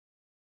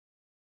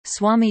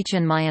Swami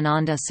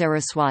Chinmayananda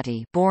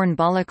Saraswati, born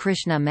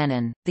Balakrishna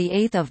Menon, the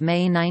 8th of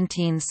May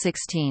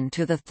 1916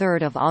 to the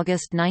 3rd of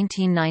August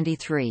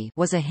 1993,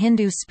 was a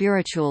Hindu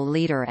spiritual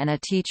leader and a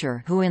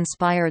teacher who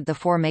inspired the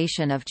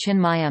formation of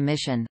Chinmaya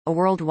Mission, a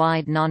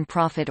worldwide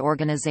non-profit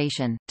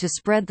organization to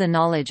spread the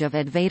knowledge of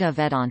Advaita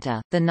Vedanta,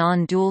 the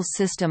non-dual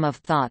system of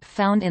thought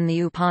found in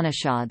the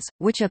Upanishads,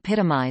 which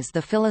epitomize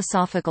the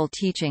philosophical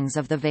teachings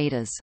of the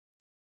Vedas.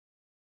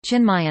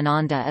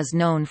 Chinmayananda is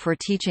known for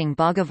teaching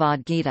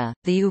Bhagavad Gita,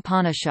 the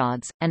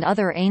Upanishads, and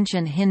other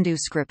ancient Hindu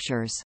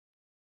scriptures.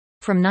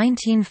 From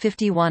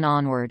 1951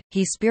 onward,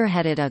 he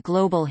spearheaded a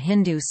global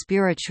Hindu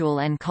spiritual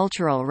and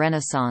cultural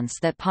renaissance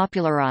that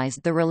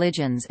popularized the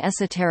religion's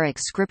esoteric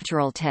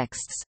scriptural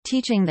texts,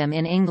 teaching them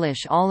in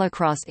English all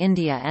across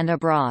India and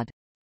abroad.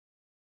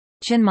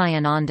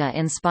 Chinmayananda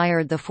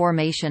inspired the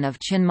formation of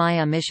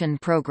Chinmaya Mission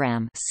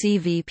Program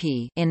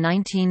 (CVP) in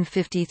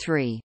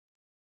 1953.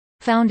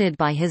 Founded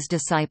by his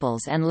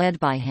disciples and led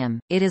by him,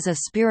 it is a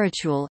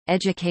spiritual,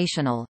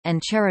 educational, and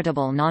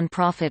charitable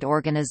non-profit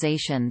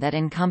organization that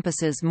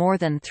encompasses more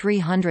than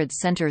 300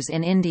 centers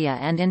in India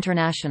and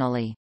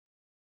internationally.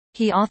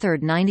 He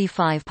authored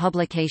 95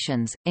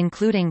 publications,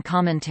 including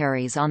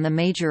commentaries on the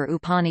major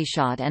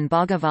Upanishad and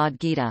Bhagavad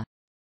Gita.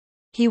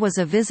 He was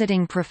a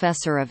visiting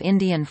professor of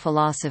Indian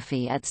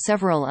philosophy at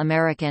several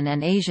American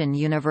and Asian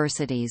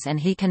universities, and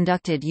he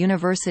conducted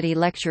university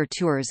lecture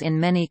tours in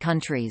many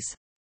countries.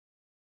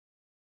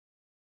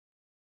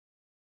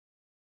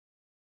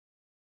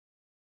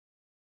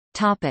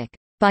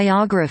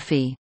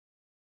 Biography.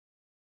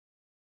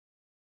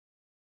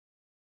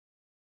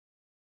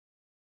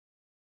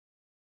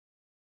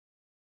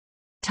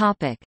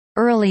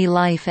 Early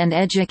life and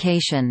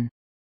education.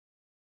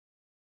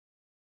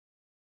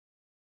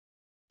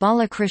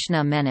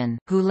 Balakrishna Menon,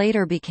 who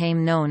later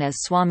became known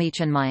as Swami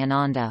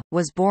Chinmayananda,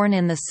 was born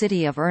in the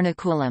city of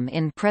Ernakulam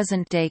in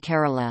present-day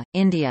Kerala,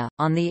 India,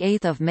 on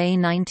 8 May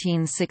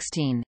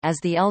 1916, as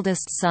the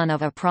eldest son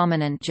of a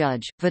prominent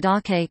judge,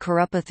 Vidake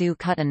Karupathu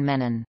Kuttan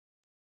Menon.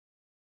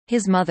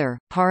 His mother,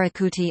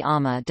 Parakuti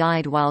Amma,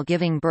 died while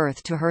giving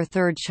birth to her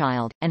third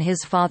child, and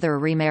his father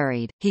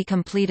remarried. He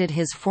completed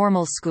his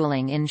formal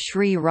schooling in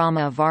Sri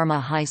Rama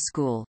Varma High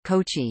School,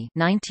 Kochi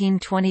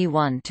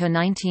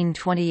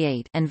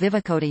 (1921–1928), and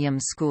Vivekodayam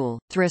School,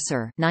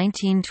 Thrissur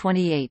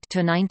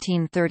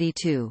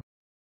 (1928–1932).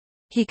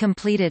 He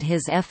completed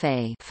his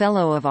F.A.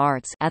 Fellow of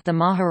Arts at the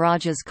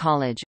Maharajas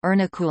College,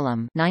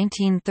 Ernakulam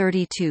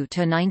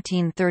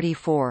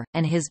 (1932–1934),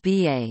 and his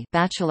B.A.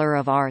 Bachelor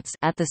of Arts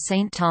at the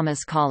St.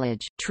 Thomas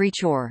College,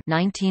 Trichy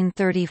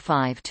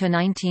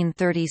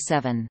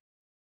 (1935–1937).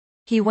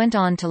 He went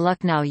on to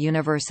Lucknow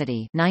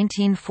University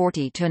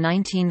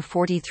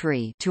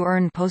 (1940–1943) to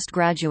earn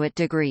postgraduate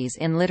degrees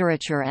in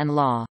literature and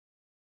law.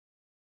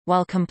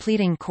 While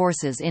completing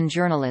courses in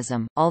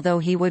journalism, although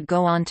he would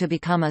go on to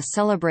become a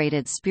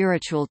celebrated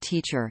spiritual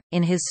teacher,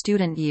 in his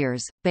student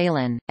years,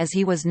 Balan, as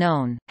he was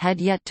known,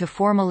 had yet to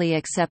formally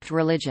accept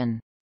religion.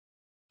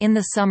 In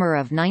the summer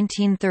of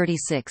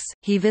 1936,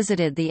 he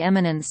visited the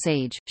eminent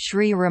sage,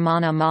 Sri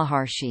Ramana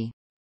Maharshi.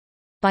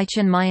 By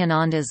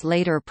Chinmayananda's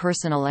later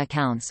personal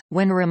accounts,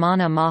 when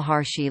Ramana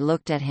Maharshi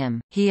looked at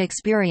him, he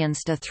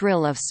experienced a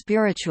thrill of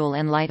spiritual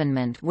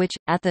enlightenment which,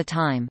 at the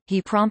time,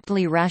 he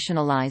promptly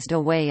rationalized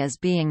away as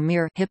being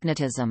mere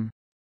hypnotism.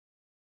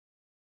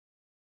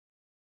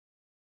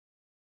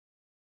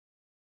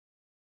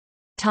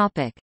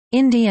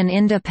 Indian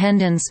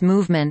independence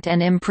movement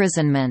and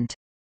imprisonment.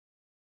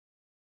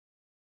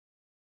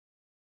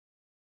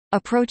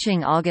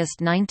 Approaching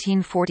August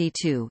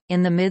 1942,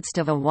 in the midst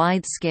of a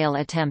wide-scale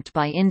attempt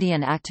by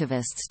Indian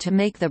activists to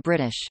make the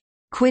British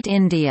quit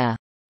India,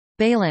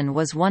 Balan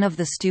was one of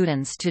the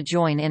students to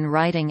join in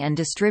writing and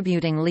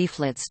distributing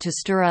leaflets to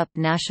stir up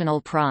national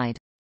pride.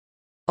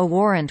 A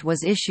warrant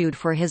was issued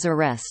for his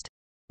arrest.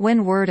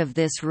 When word of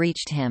this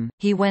reached him,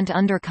 he went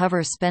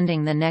undercover,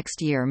 spending the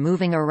next year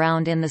moving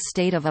around in the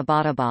state of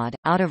Abbottabad,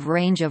 out of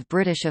range of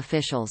British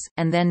officials,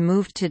 and then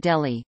moved to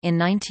Delhi. In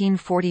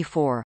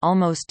 1944,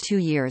 almost 2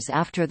 years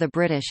after the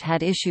British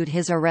had issued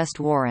his arrest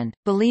warrant,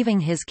 believing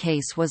his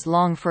case was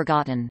long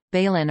forgotten,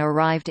 Balan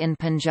arrived in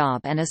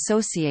Punjab and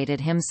associated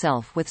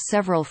himself with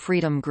several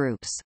freedom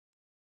groups.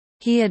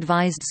 He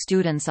advised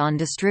students on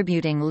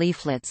distributing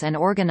leaflets and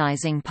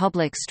organizing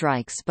public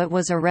strikes, but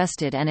was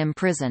arrested and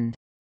imprisoned.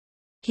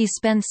 He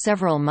spent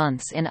several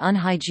months in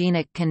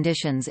unhygienic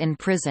conditions in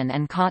prison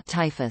and caught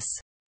typhus.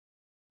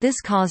 This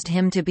caused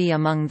him to be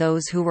among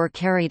those who were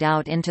carried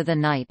out into the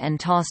night and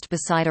tossed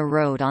beside a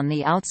road on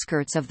the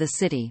outskirts of the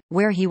city,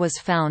 where he was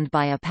found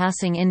by a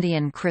passing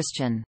Indian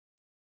Christian.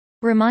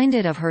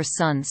 Reminded of her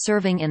son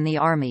serving in the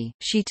army,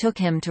 she took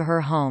him to her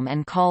home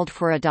and called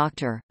for a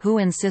doctor, who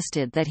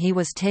insisted that he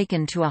was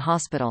taken to a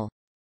hospital.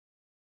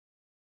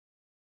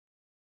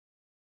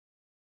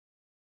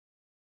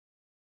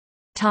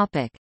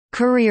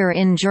 Career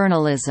in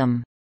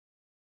journalism.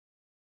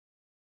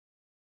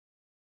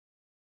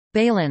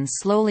 Balan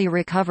slowly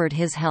recovered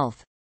his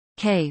health.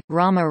 K.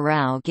 Rama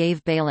Rao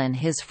gave Balan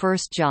his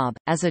first job,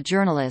 as a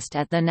journalist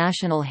at the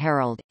National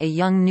Herald, a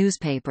young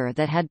newspaper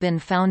that had been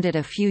founded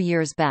a few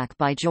years back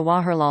by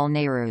Jawaharlal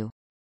Nehru.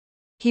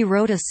 He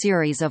wrote a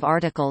series of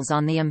articles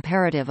on the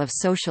imperative of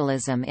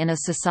socialism in a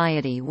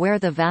society where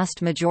the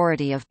vast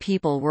majority of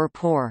people were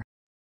poor.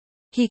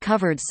 He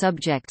covered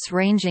subjects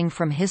ranging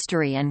from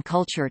history and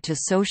culture to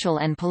social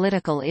and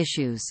political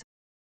issues.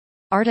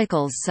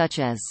 Articles such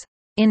as,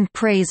 "In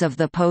Praise of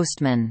the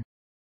Postman,"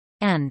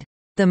 and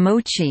 "The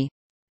Mochi,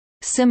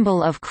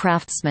 Symbol of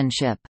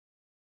Craftsmanship,"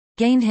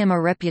 gained him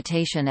a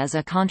reputation as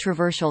a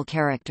controversial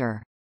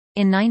character.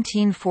 In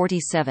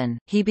 1947,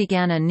 he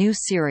began a new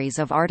series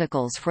of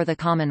articles for the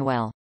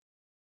Commonwealth.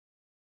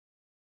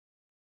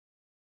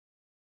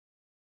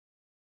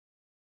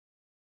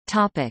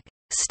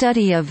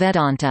 Study of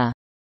Vedanta.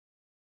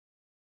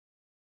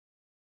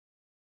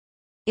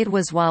 It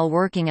was while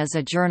working as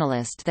a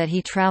journalist that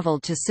he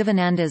travelled to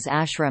Sivananda's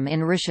ashram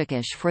in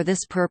Rishikesh for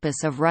this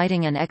purpose of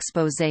writing an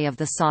exposé of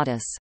the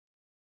sadhus.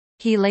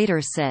 He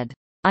later said,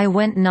 "I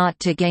went not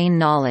to gain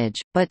knowledge,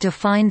 but to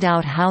find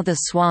out how the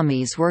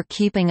swamis were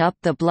keeping up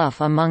the bluff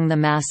among the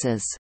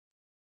masses."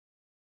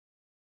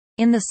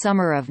 In the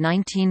summer of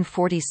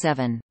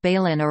 1947,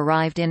 Balan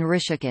arrived in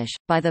Rishikesh,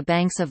 by the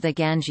banks of the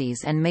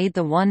Ganges, and made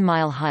the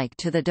 1-mile hike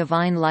to the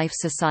Divine Life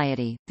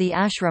Society, the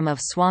ashram of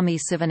Swami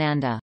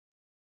Sivananda.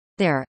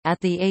 There, at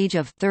the age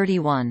of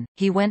 31,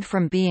 he went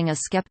from being a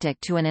skeptic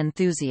to an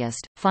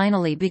enthusiast,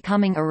 finally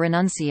becoming a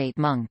renunciate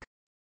monk.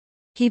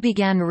 He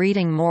began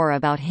reading more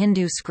about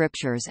Hindu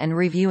scriptures and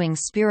reviewing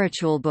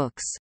spiritual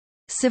books.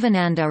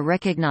 Sivananda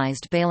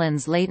recognized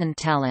Balan's latent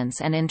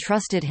talents and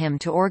entrusted him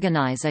to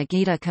organize a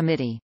Gita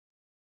committee.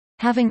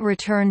 Having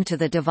returned to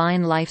the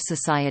Divine Life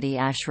Society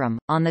ashram,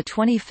 on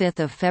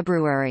 25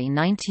 February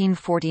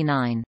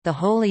 1949, the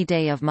holy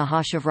day of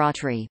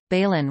Mahashivratri,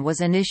 Balan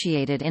was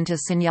initiated into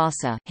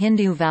sannyasa,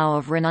 Hindu vow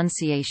of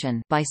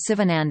renunciation, by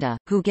Sivananda,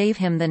 who gave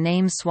him the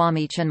name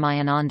Swami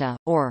Chinmayananda,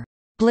 or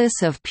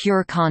bliss of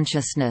pure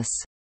consciousness.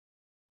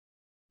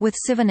 With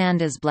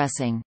Sivananda's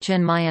blessing,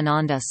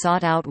 Chinmayananda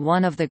sought out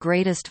one of the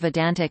greatest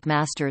Vedantic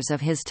masters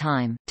of his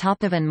time,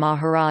 Tapovan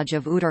Maharaj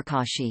of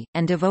Uttarkashi,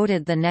 and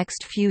devoted the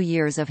next few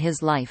years of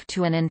his life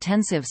to an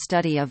intensive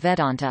study of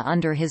Vedanta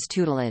under his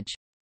tutelage.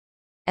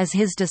 As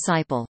his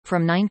disciple,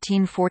 from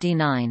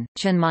 1949,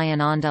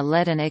 Chinmayananda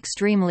led an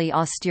extremely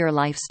austere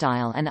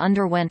lifestyle and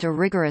underwent a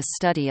rigorous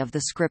study of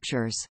the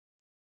scriptures.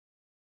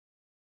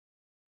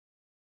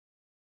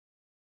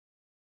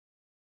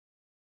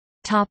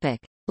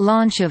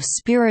 Launch of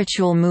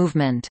spiritual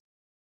movement.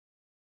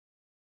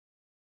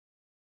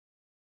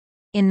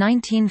 In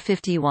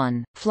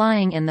 1951,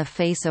 flying in the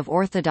face of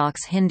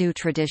orthodox Hindu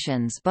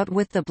traditions but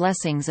with the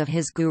blessings of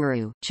his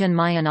guru,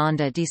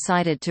 Chinmayananda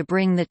decided to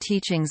bring the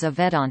teachings of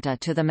Vedanta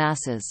to the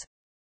masses.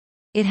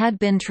 It had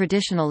been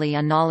traditionally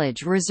a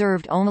knowledge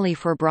reserved only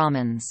for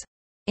Brahmins.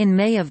 In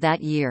May of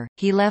that year,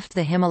 he left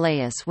the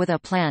Himalayas with a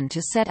plan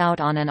to set out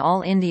on an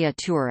all-India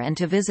tour and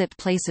to visit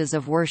places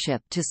of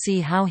worship to see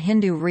how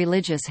Hindu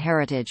religious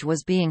heritage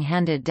was being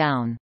handed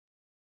down.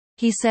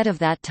 He said of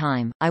that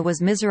time, "I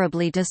was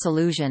miserably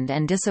disillusioned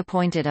and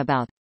disappointed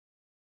about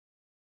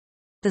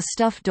the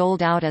stuff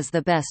doled out as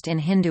the best in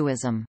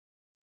Hinduism.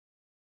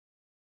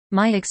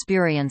 My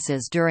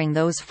experiences during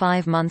those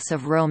 5 months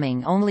of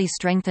roaming only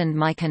strengthened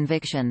my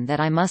conviction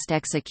that I must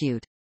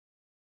execute."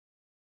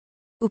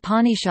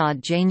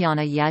 Upanishad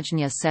Jnana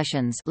Yajna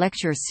sessions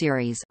lecture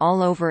series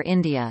all over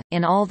India,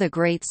 in all the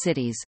great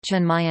cities.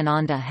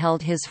 Chinmayananda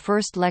held his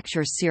first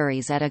lecture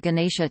series at a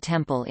Ganesha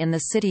temple in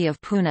the city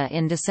of Pune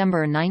in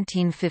December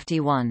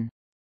 1951.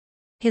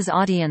 His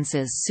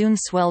audiences soon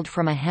swelled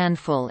from a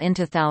handful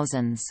into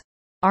thousands.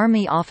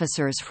 Army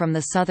officers from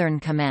the Southern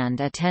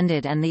Command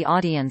attended and the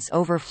audience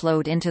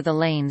overflowed into the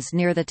lanes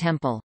near the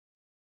temple.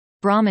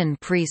 Brahmin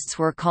priests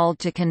were called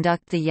to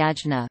conduct the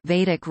yajna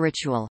Vedic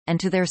ritual, and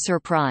to their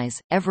surprise,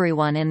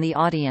 everyone in the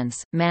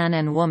audience, man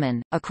and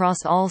woman,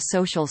 across all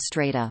social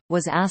strata,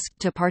 was asked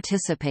to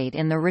participate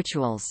in the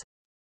rituals.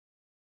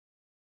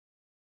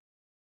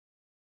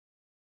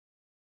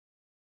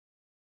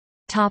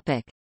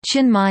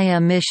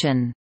 Chinmaya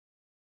Mission.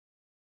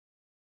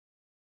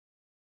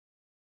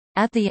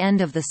 At the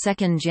end of the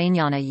second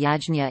Jnana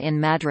Yajna in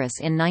Madras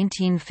in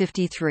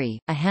 1953,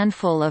 a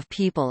handful of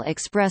people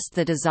expressed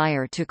the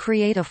desire to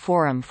create a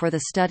forum for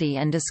the study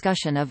and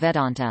discussion of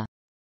Vedanta.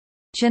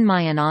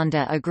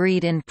 Chinmayananda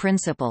agreed in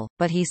principle,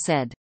 but he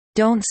said,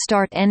 "Don't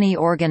start any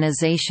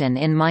organization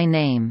in my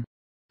name.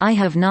 I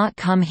have not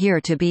come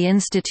here to be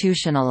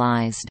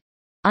institutionalized.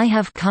 I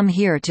have come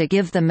here to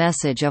give the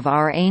message of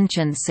our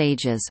ancient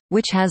sages,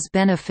 which has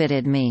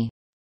benefited me.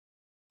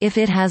 If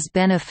it has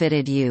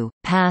benefited you,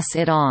 pass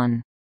it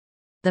on."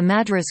 The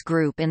Madras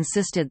group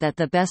insisted that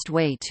the best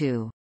way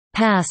to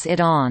pass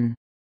it on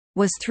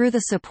was through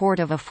the support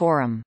of a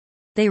forum.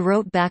 They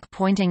wrote back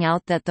pointing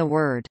out that the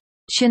word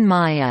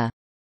Chinmaya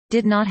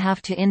did not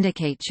have to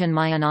indicate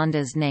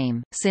Chinmayananda's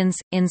name, since,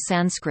 in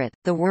Sanskrit,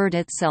 the word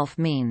itself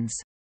means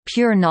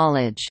pure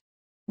knowledge,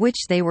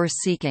 which they were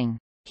seeking.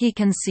 He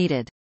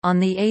conceded.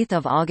 On 8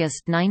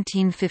 August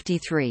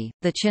 1953,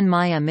 the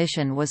Chinmaya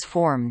Mission was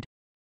formed.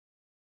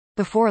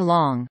 Before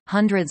long,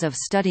 hundreds of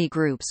study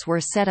groups were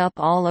set up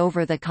all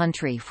over the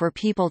country for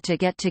people to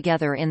get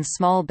together in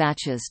small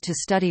batches to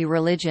study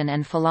religion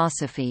and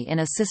philosophy in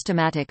a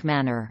systematic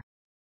manner.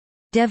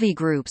 Devi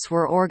groups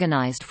were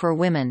organized for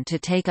women to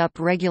take up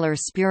regular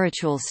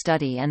spiritual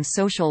study and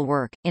social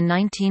work. In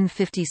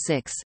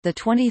 1956, the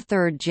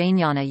 23rd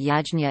Jnana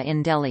Yajna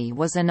in Delhi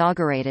was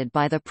inaugurated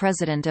by the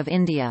President of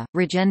India,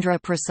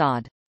 Rajendra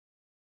Prasad.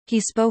 He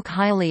spoke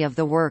highly of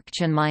the work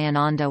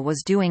Chinmayananda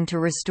was doing to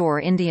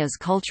restore India's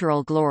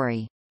cultural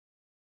glory.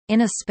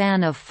 In a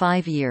span of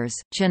 5 years,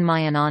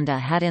 Chinmayananda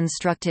had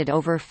instructed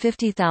over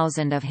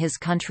 50,000 of his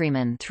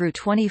countrymen through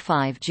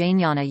 25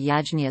 Jnana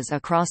Yajnas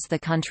across the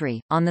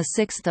country. On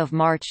 6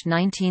 March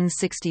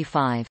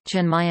 1965,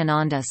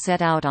 Chinmayananda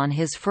set out on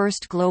his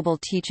first global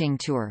teaching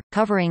tour,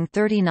 covering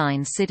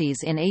 39 cities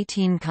in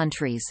 18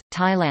 countries: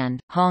 Thailand,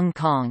 Hong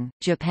Kong,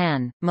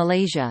 Japan,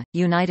 Malaysia,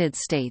 United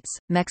States,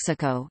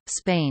 Mexico,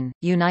 Spain,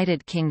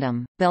 United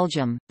Kingdom,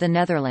 Belgium, the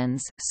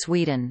Netherlands,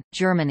 Sweden,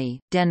 Germany,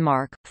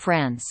 Denmark,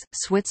 France,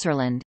 Switzerland,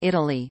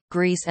 Italy,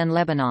 Greece and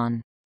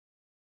Lebanon.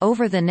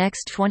 Over the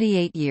next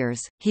 28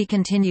 years, he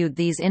continued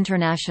these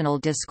international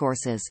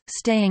discourses,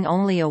 staying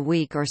only a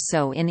week or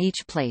so in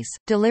each place,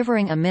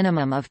 delivering a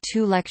minimum of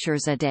 2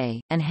 lectures a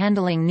day, and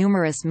handling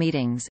numerous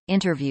meetings,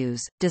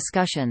 interviews,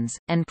 discussions,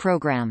 and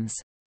programs.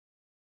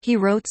 He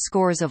wrote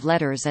scores of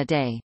letters a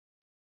day.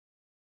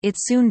 It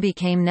soon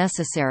became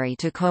necessary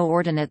to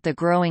coordinate the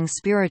growing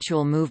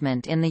spiritual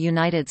movement in the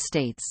United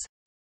States.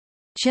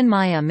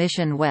 Chinmaya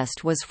Mission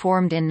West was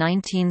formed in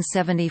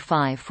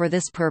 1975 for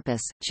this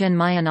purpose.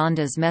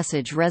 Chinmayananda's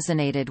message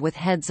resonated with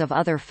heads of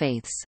other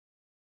faiths.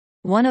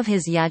 One of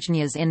his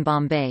yajnas in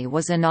Bombay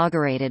was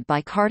inaugurated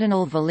by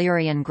Cardinal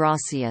Valerian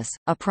Gracias,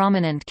 a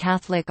prominent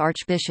Catholic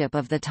archbishop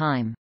of the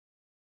time.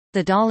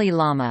 The Dalai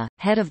Lama,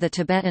 head of the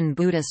Tibetan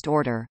Buddhist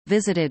order,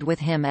 visited with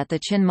him at the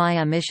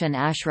Chinmaya Mission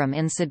ashram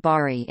in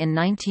Sidbari in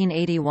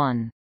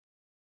 1981.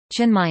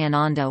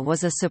 Chinmayananda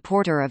was a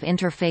supporter of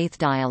interfaith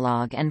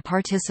dialogue and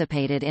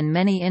participated in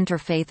many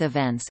interfaith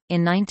events.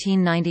 In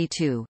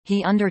 1992,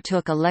 he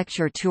undertook a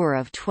lecture tour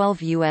of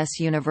 12 U.S.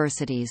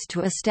 universities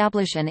to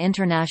establish an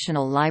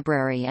international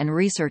library and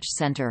research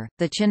center,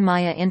 the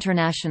Chinmaya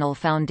International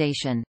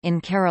Foundation,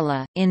 in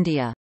Kerala,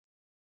 India.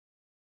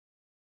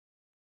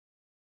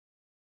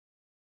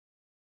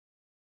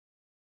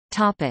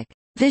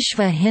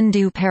 Vishva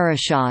Hindu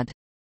Parishad.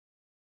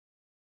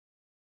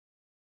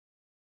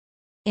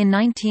 In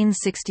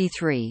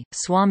 1963,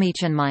 Swami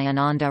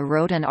Chinmayananda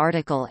wrote an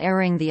article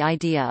airing the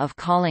idea of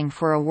calling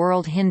for a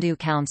World Hindu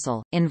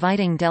Council,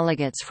 inviting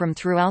delegates from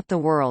throughout the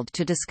world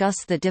to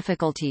discuss the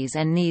difficulties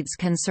and needs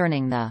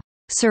concerning the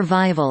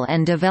survival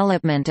and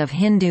development of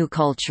Hindu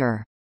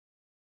culture.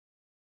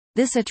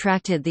 This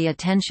attracted the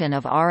attention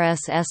of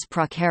RSS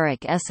Prakarak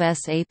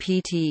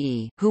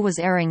Ssapte, who was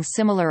airing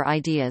similar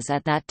ideas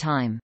at that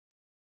time.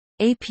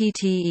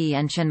 APTE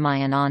and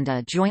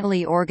Chinmayananda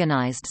jointly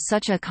organized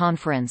such a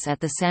conference at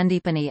the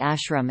Sandipani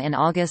Ashram in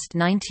August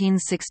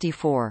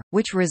 1964,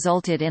 which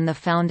resulted in the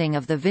founding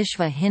of the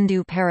Vishva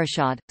Hindu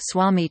Parishad.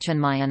 Swami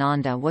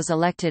Chinmayananda was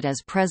elected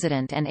as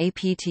president and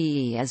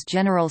APTE as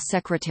general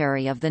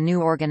secretary of the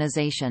new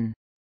organization.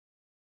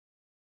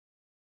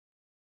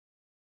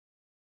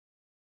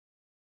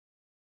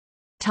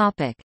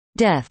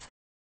 Death.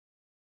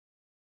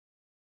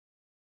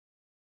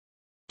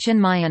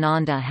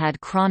 Chinmayananda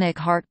had chronic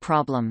heart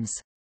problems.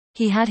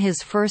 He had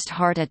his first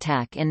heart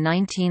attack in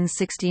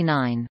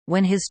 1969,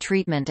 when his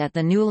treatment at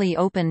the newly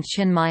opened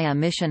Chinmaya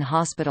Mission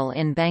Hospital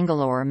in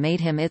Bangalore made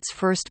him its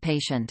first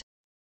patient.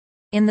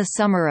 In the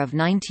summer of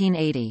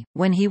 1980,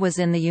 when he was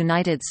in the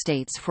United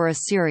States for a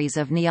series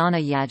of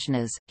Jnana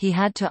Yajnas, he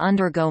had to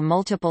undergo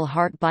multiple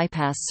heart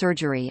bypass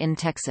surgery in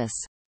Texas.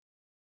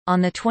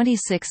 On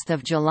 26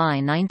 July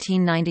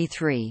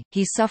 1993,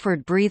 he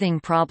suffered breathing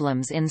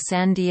problems in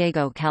San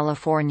Diego,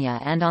 California,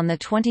 and on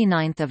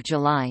 29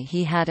 July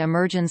he had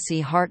emergency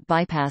heart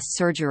bypass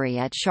surgery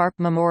at Sharp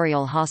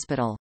Memorial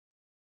Hospital.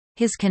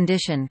 His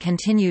condition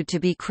continued to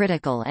be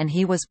critical and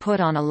he was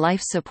put on a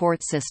life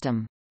support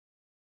system.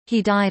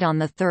 He died on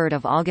 3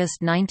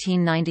 August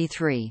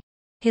 1993.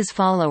 His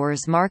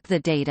followers mark the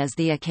date as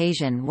the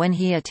occasion when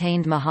he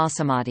attained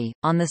Mahasamadhi.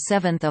 On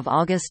 7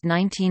 August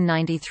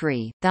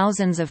 1993,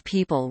 thousands of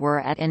people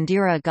were at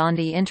Indira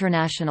Gandhi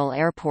International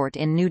Airport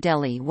in New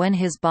Delhi when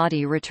his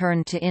body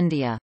returned to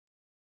India.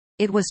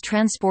 It was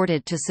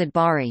transported to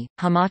Sidbari,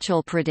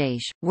 Himachal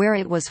Pradesh, where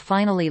it was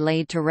finally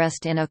laid to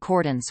rest in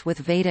accordance with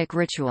Vedic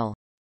ritual.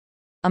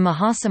 A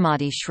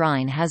Mahasamadhi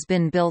shrine has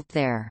been built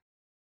there.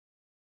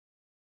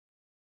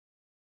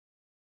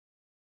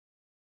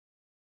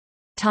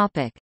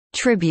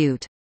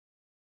 Tribute.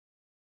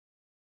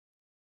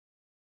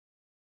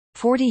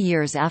 40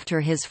 years after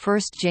his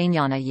first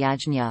Jnana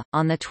Yajna,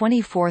 on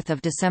 24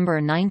 December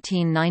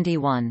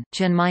 1991,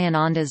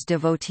 Chinmayananda's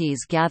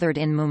devotees gathered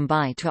in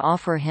Mumbai to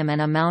offer him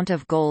an amount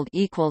of gold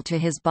equal to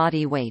his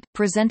body weight,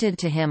 presented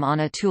to him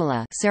on a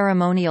tula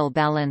ceremonial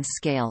balance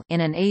scale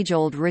in an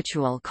age-old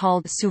ritual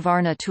called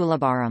Suvarna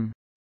Tulabharam.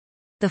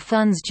 The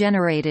funds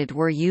generated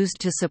were used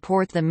to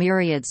support the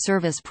myriad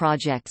service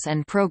projects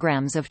and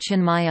programs of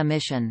Chinmaya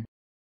Mission.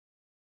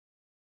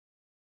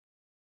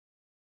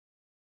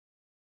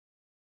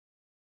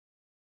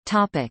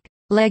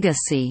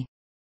 Legacy.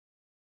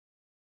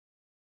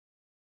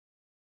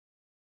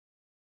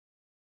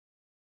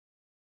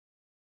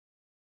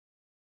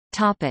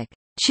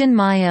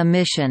 Chinmaya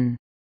Mission.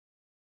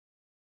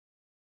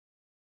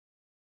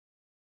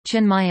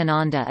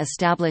 Chinmayananda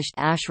established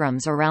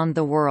ashrams around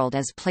the world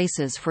as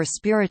places for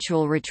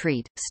spiritual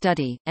retreat,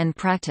 study, and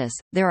practice.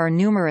 There are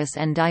numerous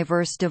and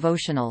diverse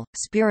devotional,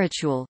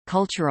 spiritual,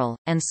 cultural,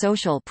 and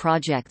social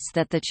projects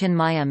that the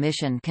Chinmaya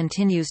Mission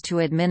continues to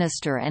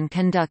administer and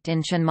conduct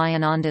in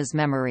Chinmayananda's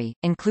memory,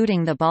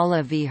 including the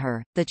Bala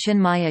Vihar, the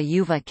Chinmaya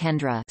Yuva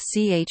Kendra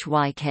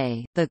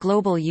 (CHYK), the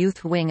Global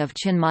Youth Wing of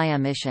Chinmaya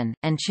Mission,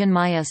 and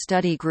Chinmaya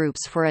study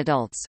groups for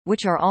adults,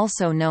 which are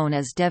also known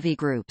as Devi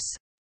groups.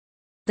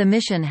 The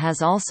mission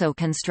has also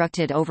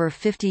constructed over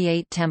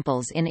 58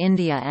 temples in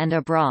India and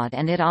abroad,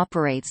 and it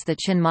operates the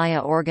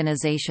Chinmaya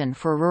Organization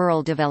for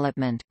Rural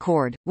Development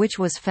 (CORD), which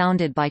was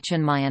founded by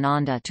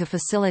Chinmayananda to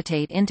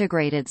facilitate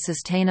integrated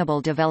sustainable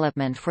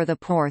development for the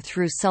poor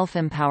through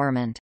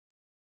self-empowerment.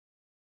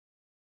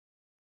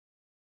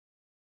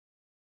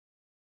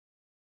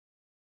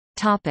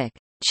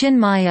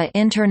 Chinmaya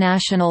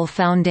International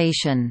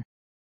Foundation.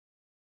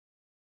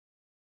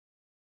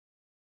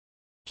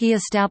 He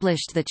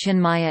established the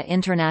Chinmaya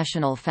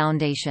International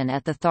Foundation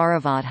at the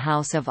Tharavad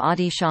house of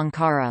Adi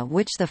Shankara,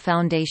 which the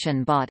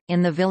foundation bought,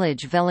 in the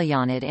village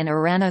Velayanad in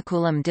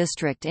Ernakulam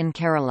district in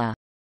Kerala.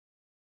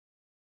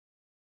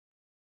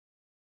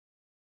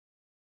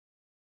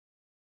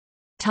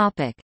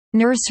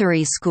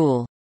 Nursery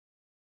school.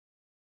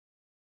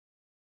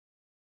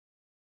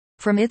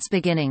 From its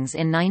beginnings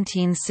in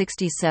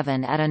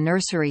 1967 at a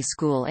nursery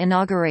school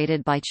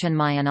inaugurated by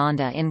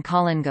Chinmayananda in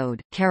Kolangode,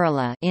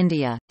 Kerala,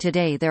 India,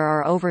 today there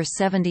are over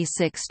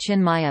 76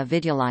 Chinmaya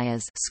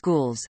Vidyalayas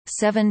schools,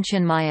 7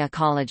 Chinmaya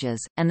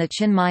colleges, and the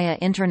Chinmaya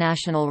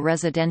International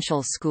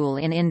Residential School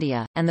in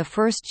India, and the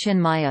first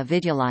Chinmaya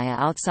Vidyalaya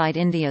outside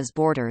India's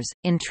borders,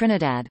 in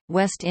Trinidad,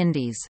 West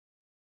Indies.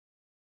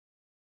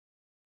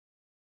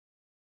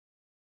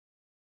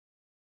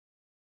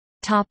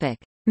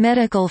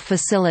 Medical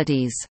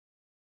facilities.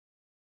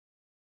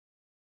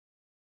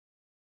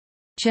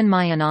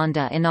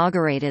 Chinmayananda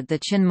inaugurated the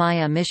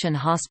Chinmaya Mission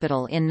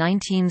Hospital in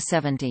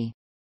 1970.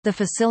 The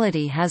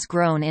facility has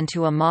grown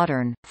into a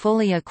modern,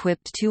 fully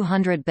equipped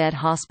 200-bed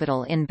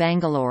hospital in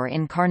Bangalore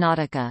in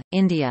Karnataka,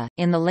 India.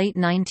 In the late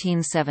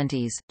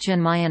 1970s,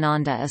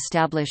 Chinmayananda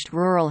established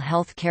rural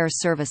health care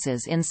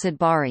services in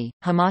Sidbari,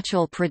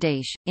 Himachal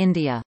Pradesh,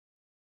 India.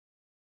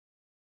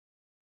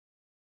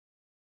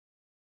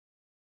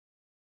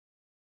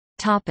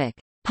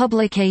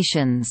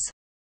 Publications.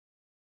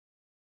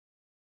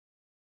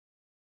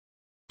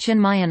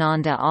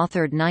 Chinmayananda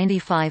authored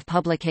 95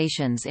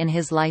 publications in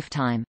his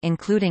lifetime,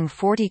 including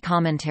 40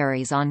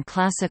 commentaries on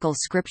classical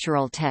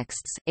scriptural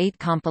texts, 8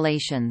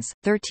 compilations,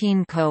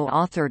 13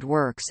 co-authored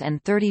works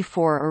and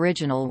 34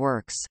 original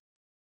works.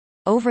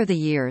 Over the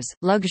years,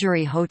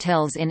 luxury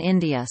hotels in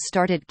India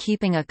started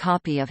keeping a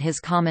copy of his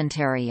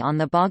commentary on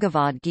the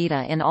Bhagavad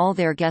Gita in all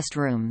their guest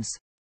rooms.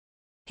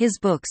 His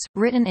books,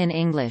 written in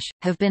English,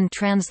 have been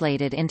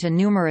translated into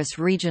numerous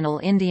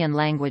regional Indian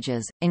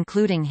languages,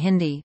 including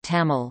Hindi,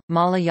 Tamil,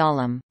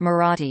 Malayalam,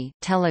 Marathi,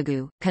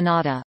 Telugu,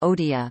 Kannada,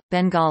 Odia,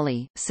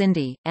 Bengali,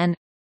 Sindhi, and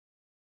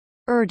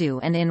Urdu,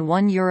 and in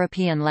one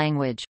European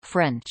language,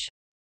 French.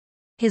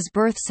 His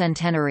birth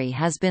centenary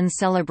has been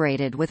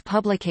celebrated with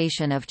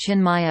publication of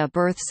Chinmaya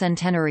Birth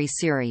Centenary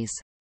Series.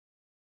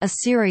 A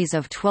series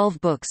of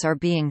 12 books are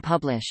being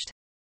published.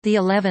 The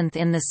 11th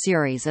in the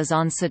series is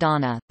on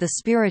sadhana, the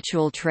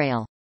spiritual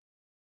trail.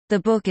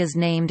 The book is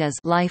named as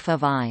Life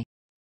of I.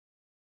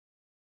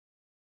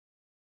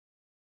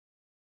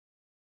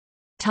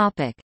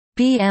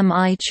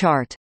 BMI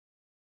chart.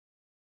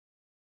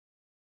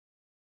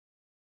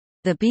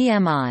 The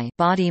BMI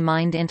Body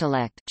Mind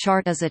Intellect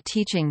chart is a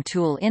teaching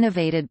tool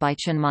innovated by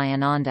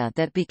Chinmayananda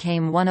that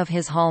became one of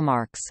his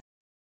hallmarks.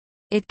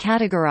 It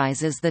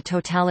categorizes the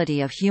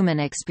totality of human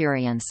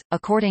experience,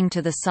 according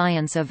to the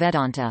science of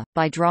Vedanta,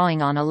 by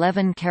drawing on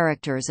 11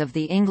 characters of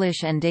the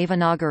English and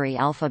Devanagari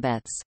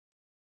alphabets.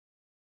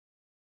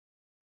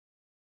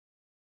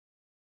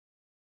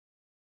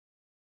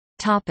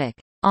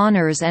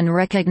 Honors and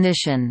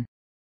recognition.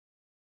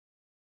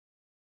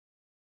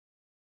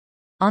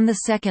 On 2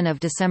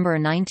 December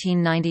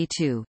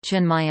 1992,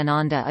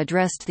 Chinmayananda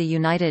addressed the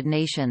United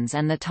Nations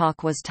and the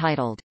talk was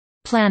titled,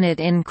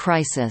 "Planet in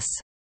Crisis."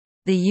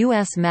 The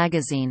U.S.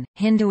 magazine,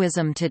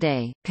 Hinduism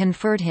Today,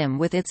 conferred him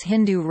with its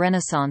Hindu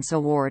Renaissance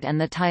Award and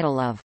the title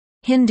of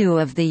Hindu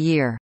of the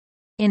Year.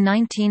 In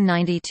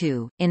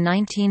 1992, in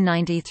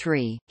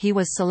 1993, he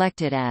was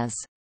selected as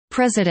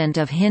President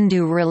of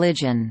Hindu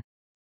Religion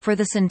for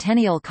the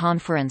Centennial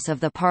Conference of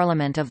the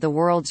Parliament of the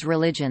World's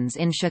Religions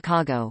in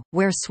Chicago,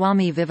 where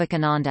Swami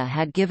Vivekananda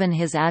had given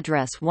his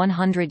address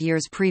 100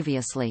 years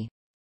previously.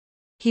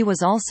 He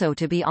was also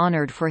to be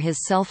honored for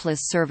his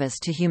selfless service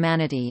to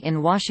humanity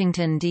in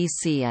Washington,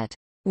 D.C. at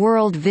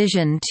World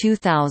Vision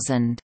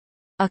 2000,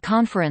 a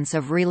conference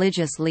of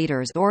religious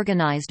leaders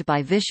organized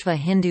by Vishva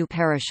Hindu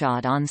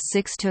Parishad on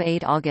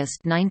 6–8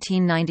 August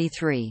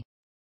 1993.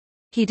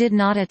 He did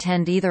not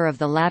attend either of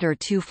the latter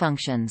two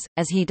functions,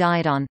 as he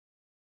died on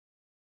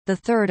 3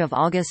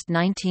 August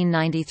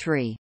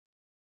 1993.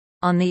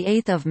 On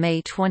 8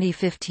 May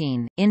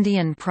 2015,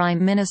 Indian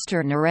Prime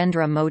Minister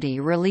Narendra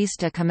Modi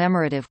released a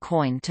commemorative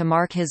coin to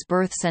mark his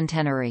birth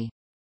centenary.